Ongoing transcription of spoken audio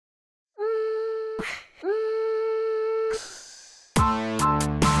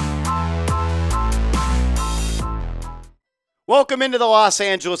Welcome into the Los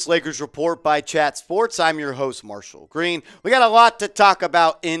Angeles Lakers Report by Chat Sports. I'm your host, Marshall Green. We got a lot to talk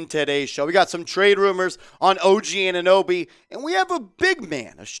about in today's show. We got some trade rumors on OG Anunoby, and we have a big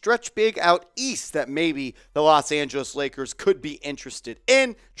man, a stretch big out east that maybe the Los Angeles Lakers could be interested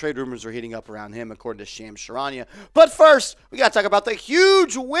in. Trade rumors are heating up around him, according to Shams Charania. But first, we got to talk about the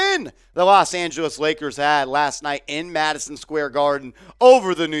huge win the Los Angeles Lakers had last night in Madison Square Garden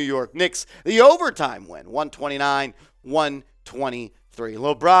over the New York Knicks. The overtime win, 129-123.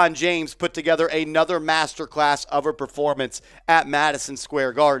 LeBron James put together another masterclass of a performance at Madison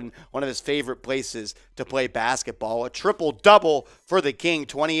Square Garden, one of his favorite places to play basketball. A triple-double for the King,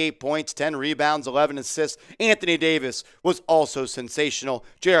 28 points, 10 rebounds, 11 assists. Anthony Davis was also sensational.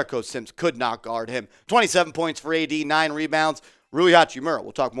 Jericho Sims could not guard him. 27 points for AD, 9 rebounds. Rui Hachimura,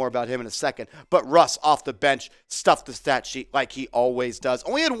 we'll talk more about him in a second. But Russ off the bench stuffed the stat sheet like he always does.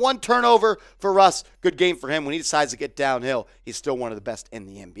 Only had one turnover for Russ. Good game for him. When he decides to get downhill, he's still one of the best in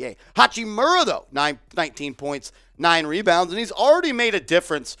the NBA. Hachimura, though, 19 points, 9 rebounds, and he's already made a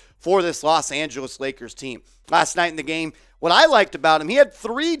difference for this Los Angeles Lakers team. Last night in the game, what I liked about him, he had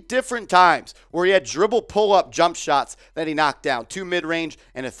 3 different times where he had dribble pull-up jump shots that he knocked down. 2 mid-range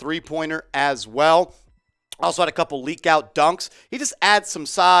and a 3-pointer as well. Also had a couple leak-out dunks. He just adds some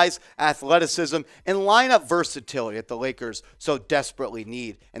size, athleticism, and lineup versatility that the Lakers so desperately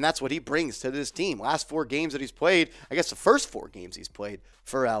need. And that's what he brings to this team. Last 4 games that he's played, I guess the first 4 games he's played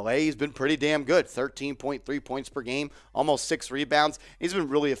for LA, he's been pretty damn good. 13.3 points per game, almost 6 rebounds. He's been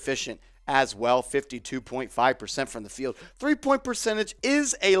really efficient as well, 52.5% from the field. 3-point percentage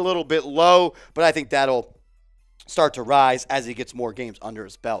is a little bit low, but I think that'll start to rise as he gets more games under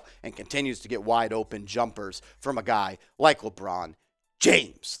his belt and continues to get wide open jumpers from a guy like LeBron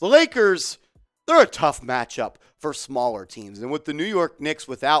James. The Lakers, they're a tough matchup for smaller teams. And with the New York Knicks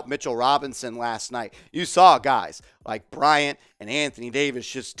without Mitchell Robinson last night, you saw guys like Bryant and Anthony Davis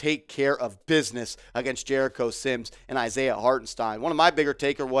just take care of business against Jericho Sims and Isaiah Hartenstein. One of my bigger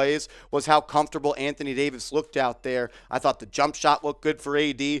takeaways was how comfortable Anthony Davis looked out there. I thought the jump shot looked good for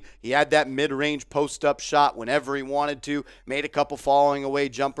AD. He had that mid-range post-up shot whenever he wanted to, made a couple falling away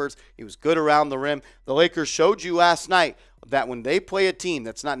jumpers. He was good around the rim. The Lakers showed you last night that when they play a team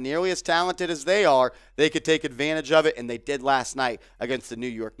that's not nearly as talented as they are, they could take advantage of it, and they did last night against the New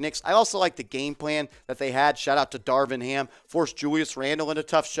York Knicks. I also like the game plan that they had. Shout out to Darvin Ham. Forced Julius Randle into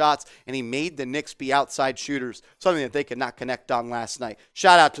tough shots, and he made the Knicks be outside shooters, something that they could not connect on last night.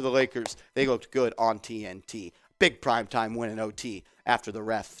 Shout out to the Lakers. They looked good on TNT. Big primetime win in OT after the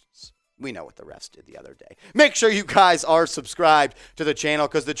refs. We know what the refs did the other day. Make sure you guys are subscribed to the channel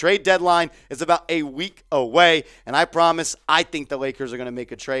because the trade deadline is about a week away. And I promise, I think the Lakers are going to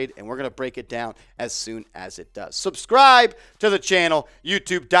make a trade, and we're going to break it down as soon as it does. Subscribe to the channel,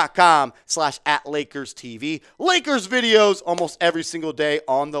 youtube.com/@LakersTV. Lakers videos almost every single day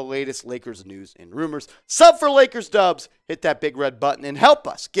on the latest Lakers news and rumors. Sub for Lakers Dubs. Hit that big red button and help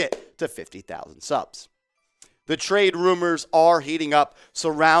us get to 50,000 subs. The trade rumors are heating up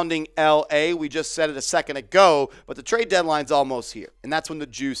surrounding LA. We just said it a second ago, but the trade deadline's almost here, and that's when the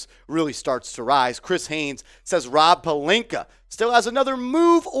juice really starts to rise. Chris Haynes says Rob Pelinka still has another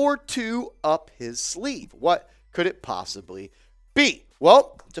move or 2 up his sleeve. What could it possibly be?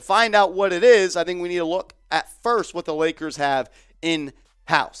 Well, to find out what it is, I think we need to look at first what the Lakers have in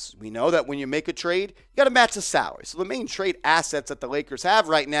house. We know that when you make a trade, you got to match the salary. So the main trade assets that the Lakers have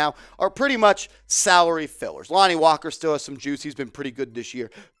right now are pretty much salary fillers. Lonnie Walker still has some juice. He's been pretty good this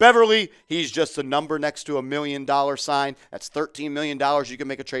year. Beverly, he's just a number next to $1 million sign. That's $13 million. You can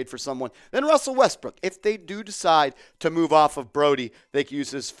make a trade for someone. Then Russell Westbrook, if they do decide to move off of Brody, they can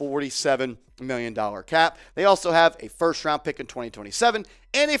use his $47 million cap. They also have a first-round pick in 2027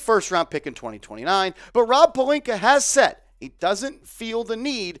 and a first-round pick in 2029. But Rob Pelinka has said he doesn't feel the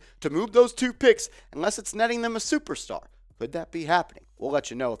need to move those 2 picks unless it's netting them a superstar. Could that be happening? We'll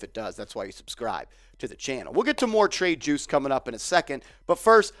let you know if it does. That's why you subscribe to the channel. We'll get to more trade juice coming up in a second. But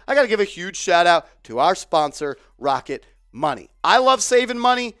first, I got to give a huge shout out to our sponsor, Rocket Money. I love saving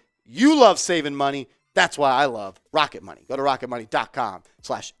money. You love saving money. That's why I love Rocket Money. Go to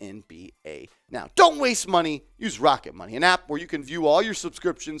rocketmoney.com/NBA. Now, don't waste money. Use Rocket Money, an app where you can view all your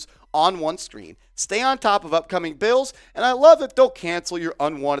subscriptions on one screen, stay on top of upcoming bills, and I love that they'll cancel your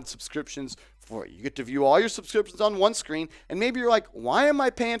unwanted subscriptions for you. You get to view all your subscriptions on one screen, and maybe you're like, why am I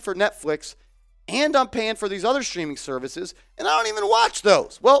paying for Netflix and I'm paying for these other streaming services, and I don't even watch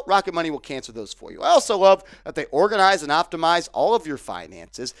those? Well, Rocket Money will cancel those for you. I also love that they organize and optimize all of your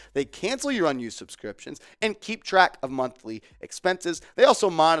finances. They cancel your unused subscriptions and keep track of monthly expenses. They also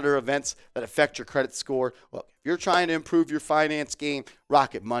monitor events that affect your credit score. Look, if you're trying to improve your finance game,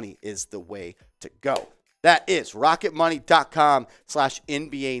 Rocket Money is the way to go. That is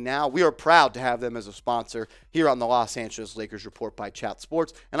rocketmoney.com/NBA now. We are proud to have them as a sponsor here on the Los Angeles Lakers Report by Chat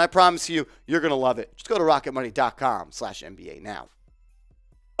Sports. And I promise you, you're going to love it. Just go to rocketmoney.com/NBA now.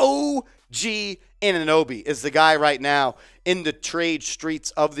 OG Anunoby is the guy right now in the trade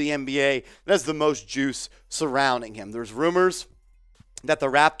streets of the NBA that has the most juice surrounding him. There's rumors that the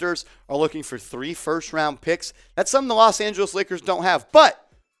Raptors are looking for 3 first-round picks. That's something the Los Angeles Lakers don't have. But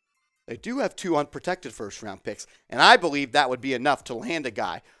they do have 2 unprotected first-round picks, and I believe that would be enough to land a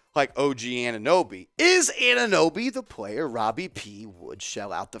guy like OG Anunoby. Is Anunoby the player Robbie P would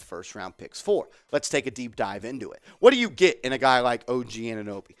shell out the first-round picks for? Let's take a deep dive into it. What do you get in a guy like OG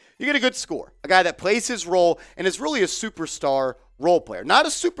Anunoby? You get a good scorer, a guy that plays his role and is really a superstar role player. Not a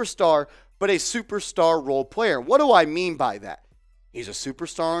superstar, but a superstar role player. What do I mean by that? He's a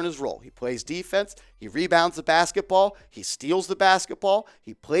superstar in his role. He plays defense, he rebounds the basketball, he steals the basketball,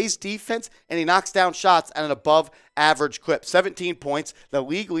 he plays defense, and he knocks down shots at an above-average clip. 17 points, the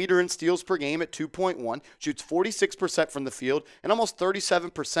league leader in steals per game at 2.1, shoots 46% from the field, and almost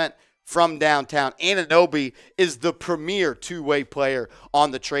 37% from downtown. Anunoby is the premier two-way player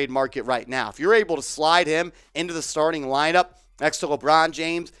on the trade market right now. If you're able to slide him into the starting lineup next to LeBron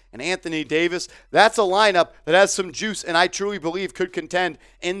James and Anthony Davis, that's a lineup that has some juice and I truly believe could contend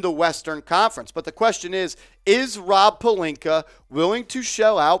in the Western Conference. But the question is Rob Pelinka willing to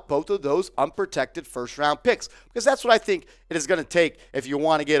shell out both of those unprotected first-round picks? Because that's what I think it is going to take if you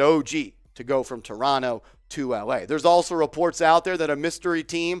want to get OG to go from Toronto to LA. There's also reports out there that a mystery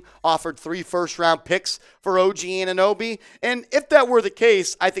team offered 3 first-round picks for OG Anunoby. And if that were the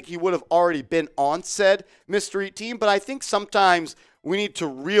case, I think he would have already been on said mystery team. But I think sometimes we need to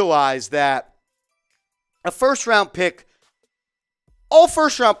realize that a first-round pick, all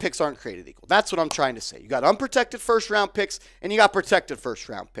first-round picks aren't created equal. That's what I'm trying to say. You got unprotected first-round picks, and you got protected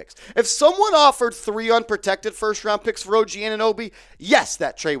first-round picks. If someone offered 3 unprotected first-round picks for OG Anunoby, yes,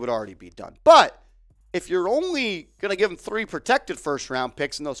 that trade would already be done. But if you're only going to give him 3 protected first-round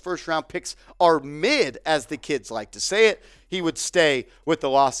picks, and those first-round picks are mid, as the kids like to say it, he would stay with the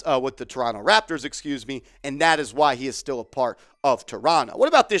Toronto Raptors, and that is why he is still a part of Toronto. What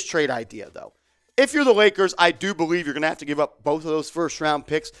about this trade idea, though? If you're the Lakers, I do believe you're going to have to give up both of those first-round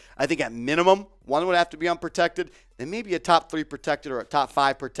picks. I think at minimum, one would have to be unprotected, then maybe a top 3 protected or a top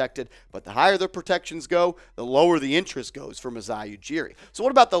 5 protected. But the higher the protections go, the lower the interest goes for Masai Ujiri. So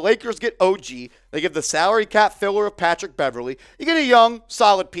what about the Lakers get OG? They give the salary cap filler of Patrick Beverley. You get a young,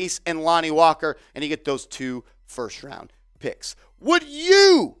 solid piece in Lonnie Walker, and you get those 2 first-round picks. Would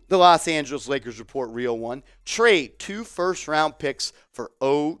you, the Los Angeles Lakers Report Real One, trade 2 first-round picks for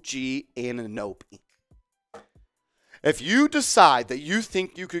OG Anunoby? If you decide that you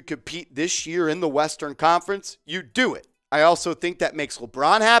think you could compete this year in the Western Conference, you do it. I also think that makes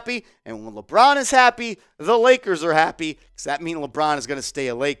LeBron happy, and when LeBron is happy, the Lakers are happy, because that means LeBron is going to stay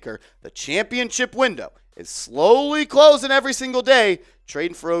a Laker. The championship window is slowly closing every single day.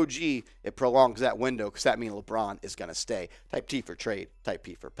 Trading for OG, it prolongs that window because that means LeBron is going to stay. Type T for trade, type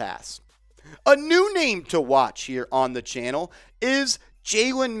P for pass. A new name to watch here on the channel is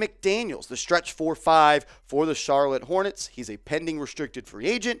Jalen McDaniels, the stretch 4-5 for the Charlotte Hornets. He's a pending restricted free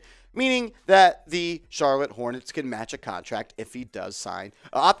agent, meaning that the Charlotte Hornets can match a contract if he does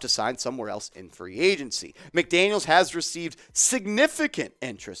opt to sign somewhere else in free agency. McDaniels has received significant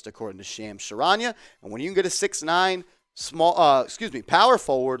interest, according to Shams Charania, and when you can get a 6'9", power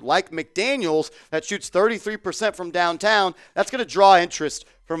forward like McDaniels that shoots 33% from downtown, that's going to draw interest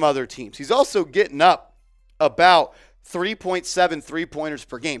from other teams. He's also getting up about 3.7 three-pointers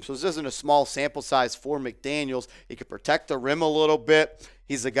per game. So this isn't a small sample size for McDaniels. He can protect the rim a little bit.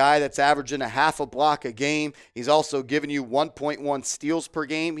 He's a guy that's averaging a half a block a game. He's also giving you 1.1 steals per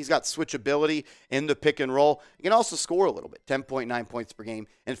game. He's got switchability in the pick and roll. He can also score a little bit, 10.9 points per game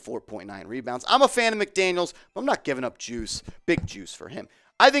and 4.9 rebounds. I'm a fan of McDaniels, but I'm not giving up juice, big juice for him.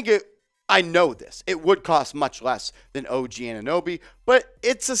 I know this. It would cost much less than OG Anunoby, but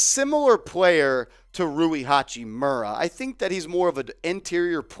it's a similar player to Rui Hachimura. I think that he's more of an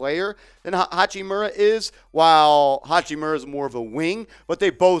interior player than Hachimura is, while Hachimura is more of a wing, but they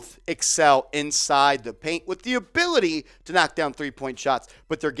both excel inside the paint with the ability to knock down three-point shots,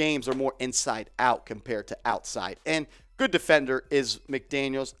 but their games are more inside out compared to outside. And good defender is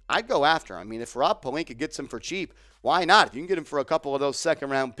McDaniels. I'd go after him. I mean, if Rob Pelinka gets him for cheap, why not? If you can get him for a couple of those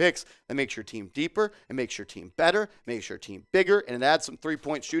second-round picks, that makes your team deeper, it makes your team better, it makes your team bigger, and it adds some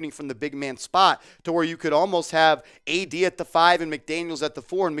three-point shooting from the big man spot to where you could almost have AD at the 5 and McDaniels at the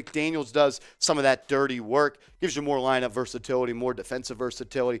 4, and McDaniels does some of that dirty work, gives you more lineup versatility, more defensive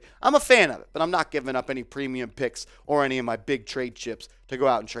versatility. I'm a fan of it, but I'm not giving up any premium picks or any of my big trade chips to go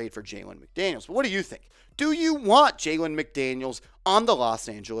out and trade for Jalen McDaniels. But what do you think? Do you want Jalen McDaniels on the Los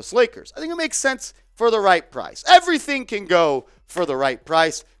Angeles Lakers? I think it makes sense for the right price. Everything can go for the right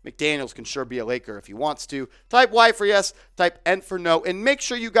price. McDaniels can sure be a Laker if he wants to. Type Y for yes, type N for no, and make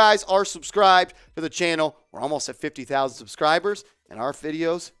sure you guys are subscribed to the channel. We're almost at 50,000 subscribers, and our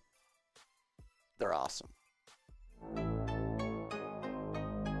videos, they're awesome.